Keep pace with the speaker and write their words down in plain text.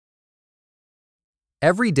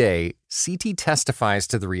Every day, CT testifies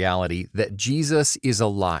to the reality that Jesus is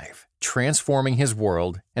alive, transforming his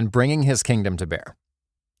world and bringing his kingdom to bear.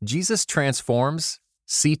 Jesus transforms,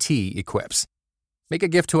 CT equips. Make a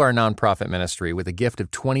gift to our nonprofit ministry with a gift of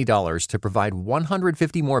 $20 to provide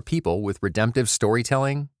 150 more people with redemptive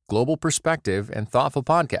storytelling, global perspective, and thoughtful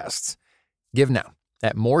podcasts. Give now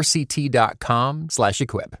at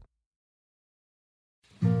morect.com/equip.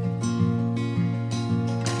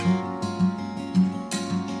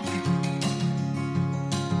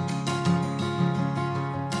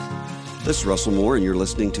 This is Russell Moore, and you're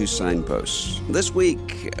listening to Signposts. This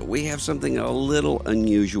week, we have something a little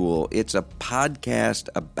unusual. It's a podcast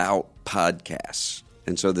about podcasts.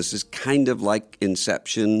 And so this is kind of like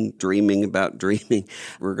Inception, dreaming about dreaming.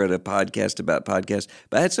 We're going to podcast about podcasts.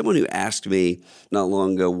 But I had someone who asked me not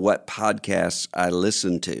long ago what podcasts I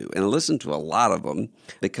listen to. And I listen to a lot of them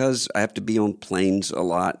because I have to be on planes a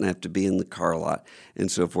lot and I have to be in the car a lot and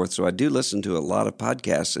so forth. So I do listen to a lot of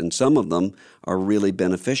podcasts, and some of them are really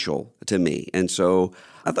beneficial to me. And so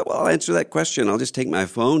I thought, well, I'll answer that question. I'll just take my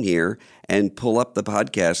phone here and pull up the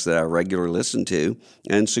podcasts that I regularly listen to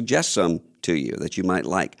and suggest some to you that you might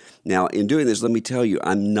like. Now, in doing this, let me tell you,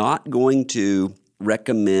 I'm not going to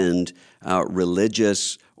recommend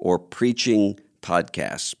religious or preaching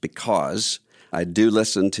podcasts because I do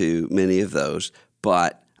listen to many of those,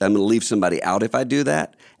 but I'm going to leave somebody out if I do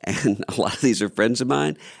that. And a lot of these are friends of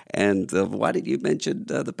mine. And why did you mention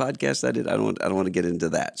the podcast I did? I don't want to get into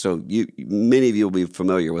that. So many of you will be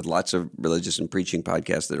familiar with lots of religious and preaching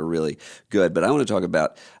podcasts that are really good. But I want to talk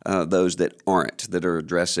about those that aren't, that are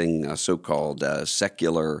addressing so-called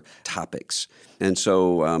secular topics. And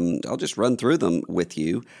so I'll just run through them with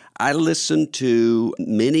you. I listen to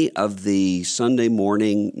many of the Sunday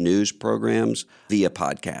morning news programs via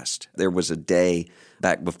podcast. There was a day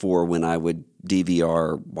back before when I would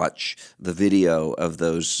DVR, watch the video of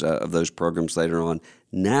those programs later on.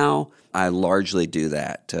 Now I largely do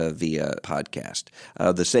that via podcast.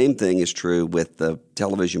 The same thing is true with the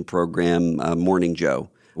television program Morning Joe,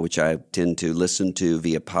 which I tend to listen to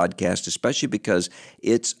via podcast, especially because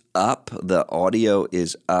it's up. The audio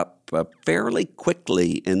is up fairly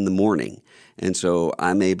quickly in the morning. And so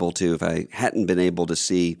I'm able to, if I hadn't been able to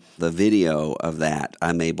see the video of that,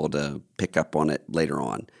 I'm able to pick up on it later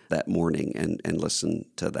on that morning and listen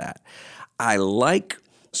to that. I like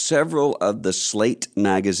several of the Slate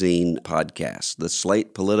magazine podcasts, the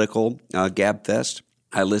Slate Political Gabfest.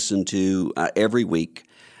 I listen to every week.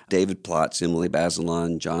 David Plotz, Emily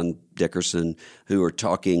Bazelon, John Dickerson, who are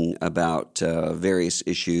talking about various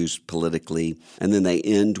issues politically. And then they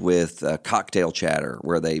end with cocktail chatter,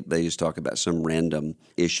 where they just talk about some random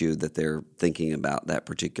issue that they're thinking about that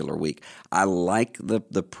particular week. I like the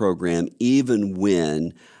program even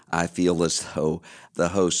when I feel as though the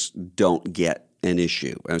hosts don't get an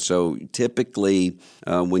issue. And so typically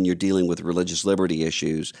when you're dealing with religious liberty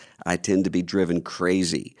issues, I tend to be driven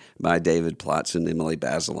crazy by David Plotz and Emily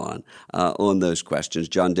Bazelon on those questions.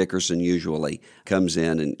 John Dickerson usually comes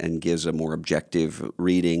in and gives a more objective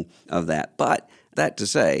reading of that. But that to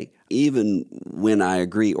say, even when I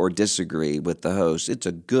agree or disagree with the host, it's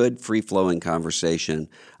a good, free-flowing conversation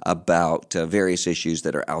about various issues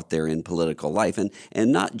that are out there in political life, and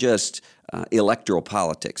not just electoral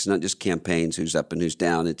politics, not just campaigns, who's up and who's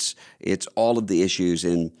down. It's all of the issues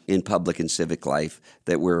in public and civic life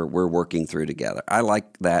that we're working through together. I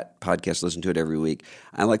like that podcast. Listen to it every week.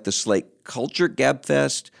 I like the Slate Culture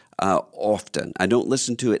Gabfest often. I don't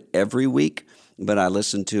listen to it every week, but I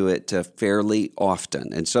listen to it fairly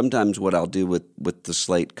often. And sometimes what I'll do with the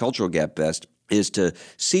Slate Cultural Gabfest is to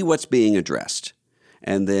see what's being addressed.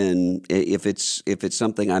 And then if it's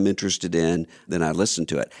something I'm interested in, then I listen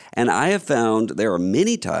to it. And I have found there are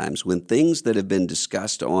many times when things that have been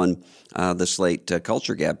discussed on the Slate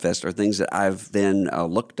Culture Gabfest are things that I've then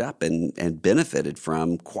looked up and benefited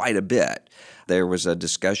from quite a bit. There was a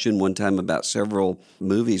discussion one time about several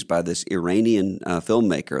movies by this Iranian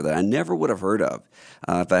filmmaker that I never would have heard of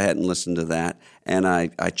if I hadn't listened to that, and I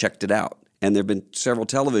checked it out. And there have been several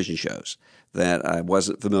television shows that I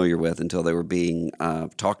wasn't familiar with until they were being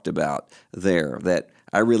talked about there that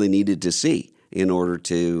I really needed to see in order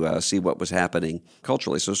to see what was happening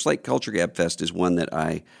culturally. So Slate Culture Gabfest is one that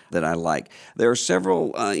I like. There are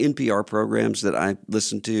several NPR programs that I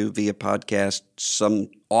listen to via podcast.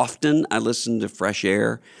 Often I listen to Fresh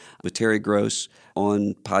Air with Terry Gross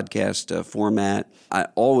on podcast format. I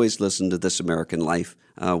always listen to This American Life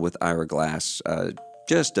with Ira Glass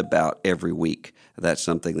just about every week. That's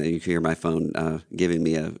something that you can hear my phone giving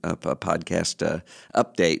me a podcast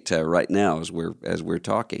update right now as we're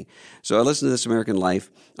talking. So I listen to This American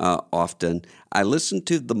Life often. I listen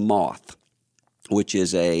to The Moth which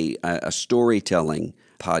is a storytelling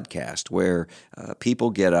podcast where people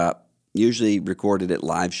get up, usually recorded at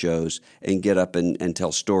live shows, and get up and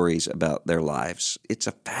tell stories about their lives. It's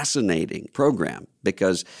a fascinating program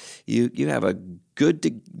because you have a good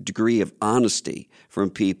degree of honesty from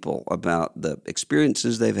people about the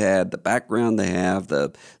experiences they've had, the background they have,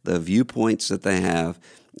 the viewpoints that they have.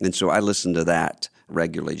 And so I listen to that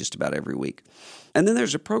regularly just about every week. And then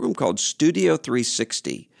there's a program called Studio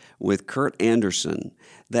 360 with Kurt Anderson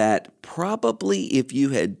that probably if you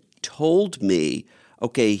had told me,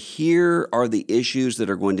 okay, here are the issues that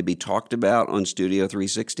are going to be talked about on Studio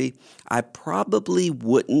 360, I probably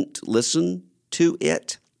wouldn't listen to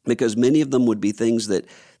it because many of them would be things that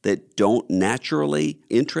don't naturally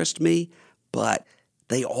interest me, but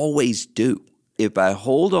they always do. If I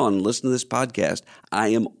hold on and listen to this podcast, I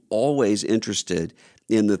am always interested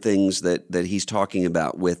in the things that he's talking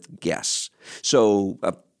about with guests. So,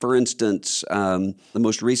 for instance, the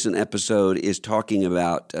most recent episode is talking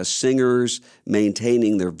about singers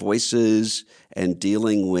maintaining their voices and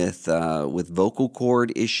dealing with vocal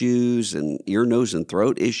cord issues and ear, nose, and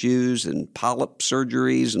throat issues and polyp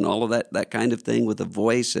surgeries and all of that kind of thing with a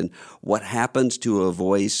voice and what happens to a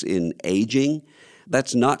voice in aging.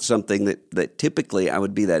 That's not something that typically I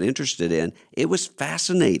would be that interested in. It was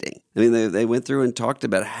fascinating. I mean, they went through and talked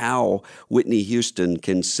about how Whitney Houston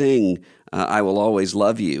can sing I Will Always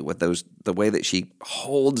Love You with the way that she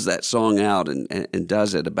holds that song out and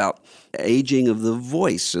does it, about aging of the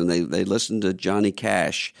voice. And they listened to Johnny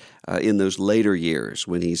Cash in those later years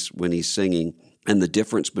when he's singing, and the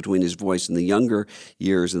difference between his voice in the younger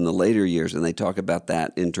years and the later years. And they talk about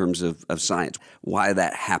that in terms of science, why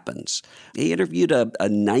that happens. He interviewed a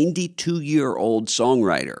 92-year-old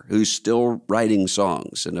songwriter who's still writing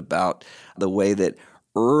songs, and about the way that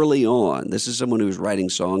early on, this is someone who was writing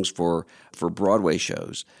songs for Broadway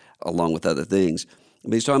shows, along with other things.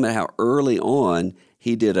 But he's talking about how early on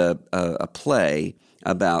he did a play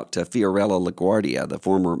about Fiorello LaGuardia, the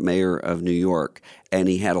former mayor of New York, and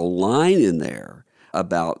he had a line in there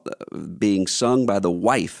about being sung by the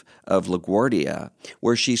wife of LaGuardia,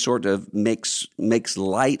 where she sort of makes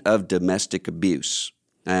light of domestic abuse,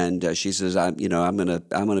 and she says, "I'm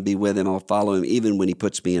gonna be with him. I'll follow him even when he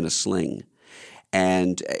puts me in a sling."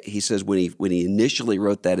 And he says when he initially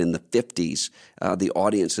wrote that in the 50s, the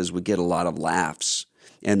audiences would get a lot of laughs.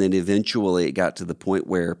 And then eventually it got to the point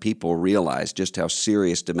where people realized just how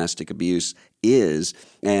serious domestic abuse is,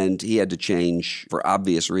 and he had to change, for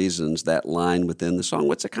obvious reasons, that line within the song.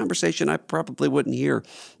 What's a conversation I probably wouldn't hear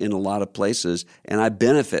in a lot of places, and I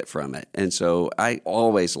benefit from it. And so I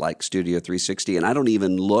always like Studio 360, and I don't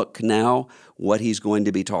even look now what he's going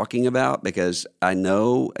to be talking about because I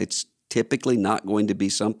know it's typically not going to be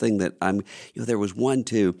something that there was one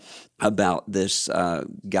too about this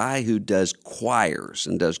guy who does choirs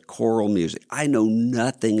and does choral music. I know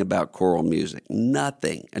nothing about choral music,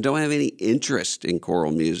 nothing. I don't have any interest in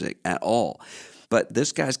choral music at all. But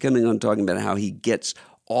this guy's coming on talking about how he gets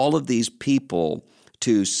all of these people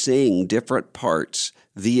to sing different parts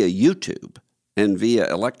via YouTube and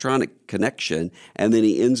via electronic connection, and then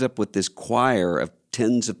he ends up with this choir of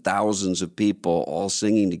tens of thousands of people all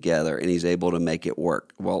singing together, and he's able to make it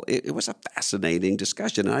work. Well, it was a fascinating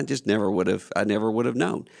discussion, and I never would have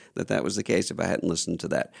known that was the case if I hadn't listened to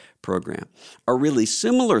that program. A really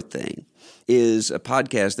similar thing is a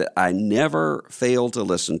podcast that I never fail to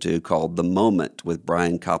listen to called The Moment with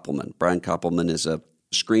Brian Koppelman. Brian Koppelman is a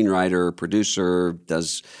screenwriter, producer,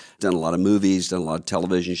 done a lot of movies, done a lot of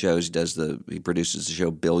television shows. He produces the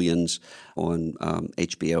show Billions on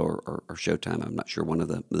HBO or Showtime. I'm not sure, one of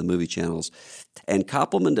the movie channels. And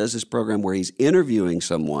Koppelman does this program where he's interviewing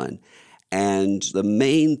someone, and the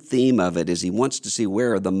main theme of it is he wants to see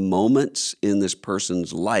where are the moments in this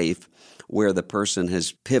person's life where the person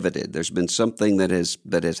has pivoted. There's been something that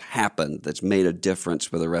has happened that's made a difference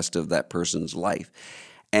for the rest of that person's life.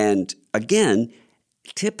 And again,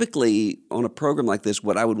 typically on a program like this,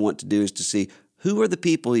 what I would want to do is to see who are the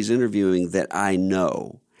people he's interviewing that I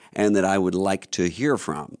know and that I would like to hear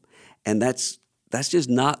from. And that's just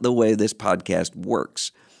not the way this podcast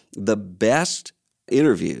works. The best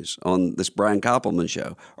interviews on this Brian Koppelman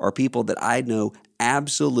show are people that I know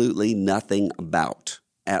absolutely nothing about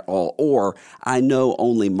at all, or I know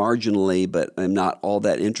only marginally but I'm not all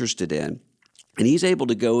that interested in. And he's able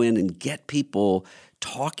to go in and get people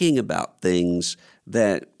talking about things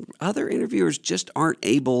that other interviewers just aren't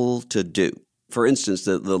able to do. For instance,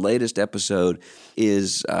 the latest episode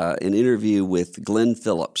is an interview with Glenn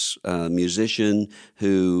Phillips, a musician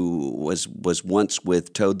who was once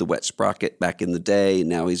with Toad the Wet Sprocket back in the day.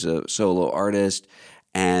 Now he's a solo artist,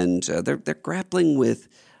 and they're grappling with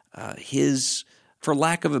his for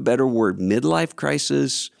lack of a better word, midlife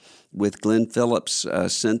crisis with Glenn Phillips'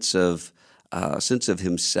 sense of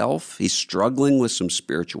himself. He's struggling with some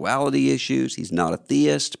spirituality issues. He's not a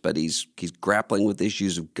theist, but he's grappling with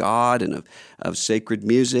issues of God and of sacred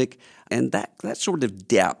music. And that sort of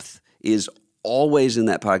depth is always in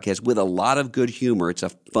that podcast with a lot of good humor. It's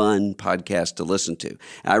a fun podcast to listen to.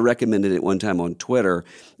 I recommended it one time on Twitter,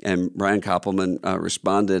 and Brian Koppelman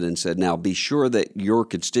responded and said, "Now be sure that your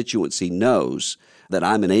constituency knows that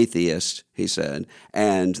I'm an atheist," he said,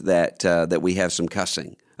 "and that we have some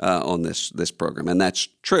cussing on this program." And that's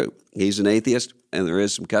true. He's an atheist, and there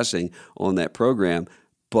is some cussing on that program,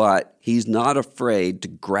 but he's not afraid to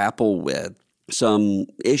grapple with some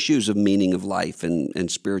issues of meaning of life and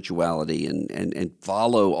spirituality and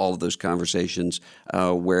follow all of those conversations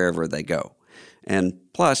wherever they go. And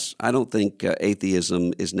plus, I don't think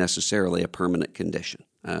atheism is necessarily a permanent condition.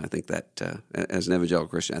 I think that as an evangelical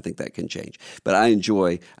Christian, I think that can change. But I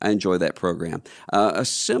enjoy that program. A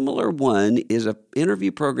similar one is an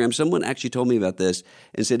interview program. Someone actually told me about this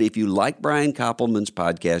and said, if you like Brian Koppelman's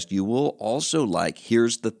podcast, you will also like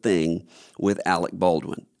Here's the Thing with Alec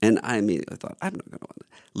Baldwin. And I immediately thought, I'm not going to want to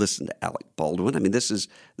listen to Alec Baldwin. I mean, this is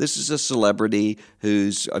a celebrity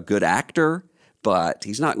who's a good actor, but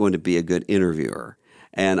he's not going to be a good interviewer.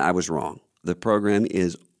 And I was wrong. The program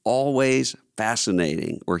is always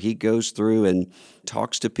fascinating, where he goes through and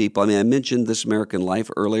talks to people. I mean, I mentioned This American Life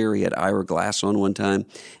earlier. He had Ira Glass on one time,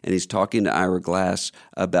 and he's talking to Ira Glass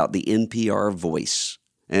about the NPR voice.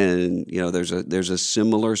 And, you know, there's a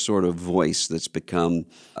similar sort of voice that's become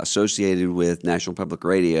associated with National Public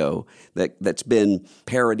Radio that's been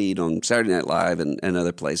parodied on Saturday Night Live and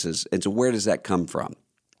other places. And so where does that come from?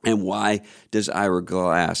 And why does Ira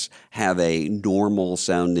Glass have a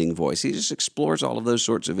normal-sounding voice? He just explores all of those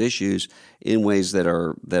sorts of issues in ways that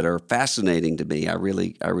are fascinating to me. I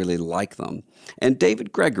really like them. And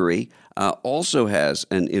David Gregory also has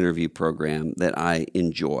an interview program that I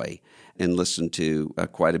enjoy and listen to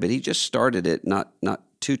quite a bit. He just started it not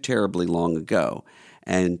too terribly long ago,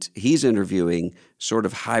 and he's interviewing sort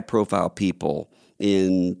of high-profile people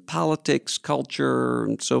in politics, culture,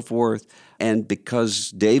 and so forth. And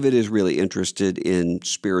because David is really interested in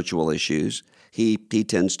spiritual issues, he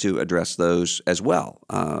tends to address those as well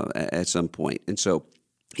at some point. And so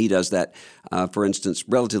he does that, for instance,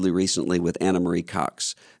 relatively recently with Anna Marie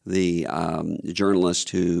Cox, the journalist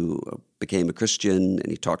who became a Christian,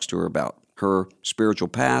 and he talks to her about her spiritual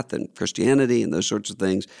path and Christianity and those sorts of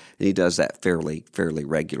things, and he does that fairly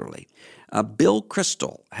regularly. Bill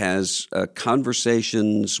Kristol has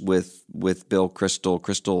conversations with Bill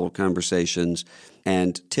Kristol Conversations,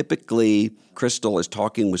 and typically Kristol is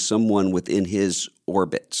talking with someone within his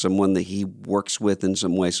orbit, someone that he works with in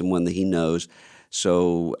some way, someone that he knows.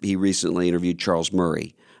 So he recently interviewed Charles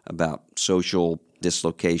Murray about social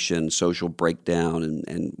dislocation, social breakdown,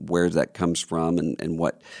 and where that comes from and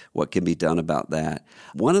what can be done about that.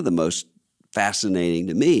 One of the most fascinating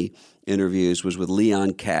to me interviews was with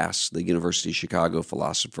Leon Kass, the University of Chicago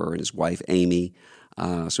philosopher, and his wife Amy.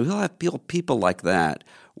 So he'll have people like that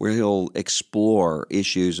where he'll explore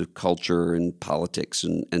issues of culture and politics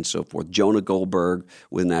and so forth. Jonah Goldberg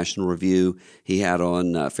with National Review, he had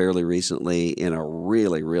on fairly recently in a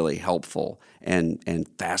really helpful and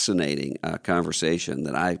fascinating conversation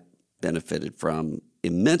that I benefited from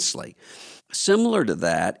immensely. Similar to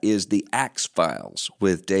that is the Axe Files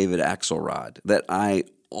with David Axelrod that I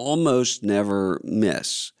almost never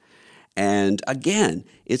miss. And again,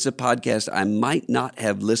 it's a podcast I might not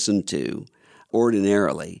have listened to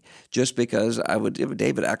ordinarily just because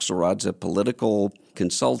David Axelrod's a political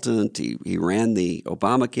consultant. He ran the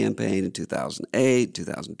Obama campaign in 2008,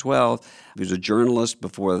 2012. He was a journalist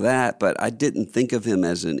before that, but I didn't think of him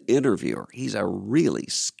as an interviewer. He's a really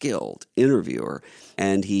skilled interviewer,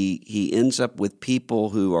 and he ends up with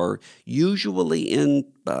people who are usually in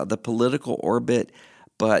the political orbit,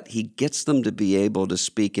 but he gets them to be able to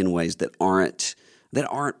speak in ways that aren't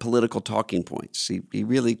political talking points. He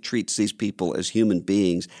really treats these people as human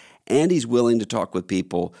beings, and he's willing to talk with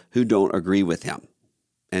people who don't agree with him.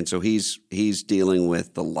 And so he's dealing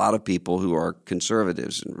with a lot of people who are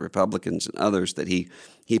conservatives and Republicans and others that he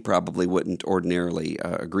probably wouldn't ordinarily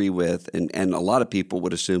agree with, and a lot of people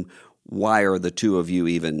would assume, why are the two of you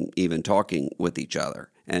even talking with each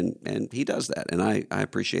other? And he does that, and I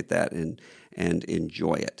appreciate that, and and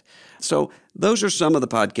enjoy it. So those are some of the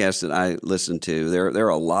podcasts that I listen to. There are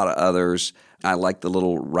a lot of others. I like the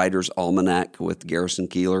little Writer's Almanac with Garrison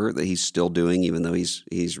Keillor that he's still doing, even though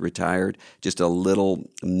he's retired. Just a little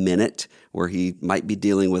minute where he might be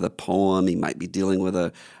dealing with a poem, he might be dealing with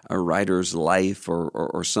a writer's life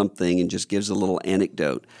or something, and just gives a little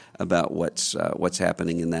anecdote about what's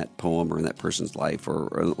happening in that poem or in that person's life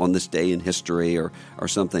or on this day in history or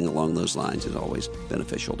something along those lines is always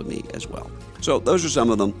beneficial to me as well. So those are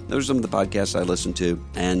some of them. Those are some of the podcasts I listen to,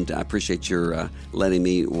 and I appreciate your letting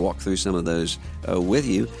me walk through some of those with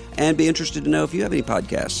you, and be interested to know if you have any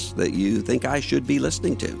podcasts that you think I should be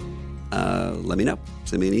listening to. Let me know.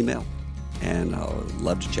 Send me an email, and I'll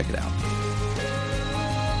love to check it out.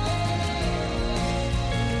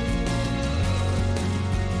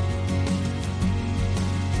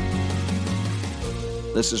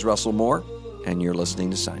 This is Russell Moore, and you're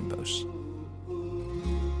listening to Signposts.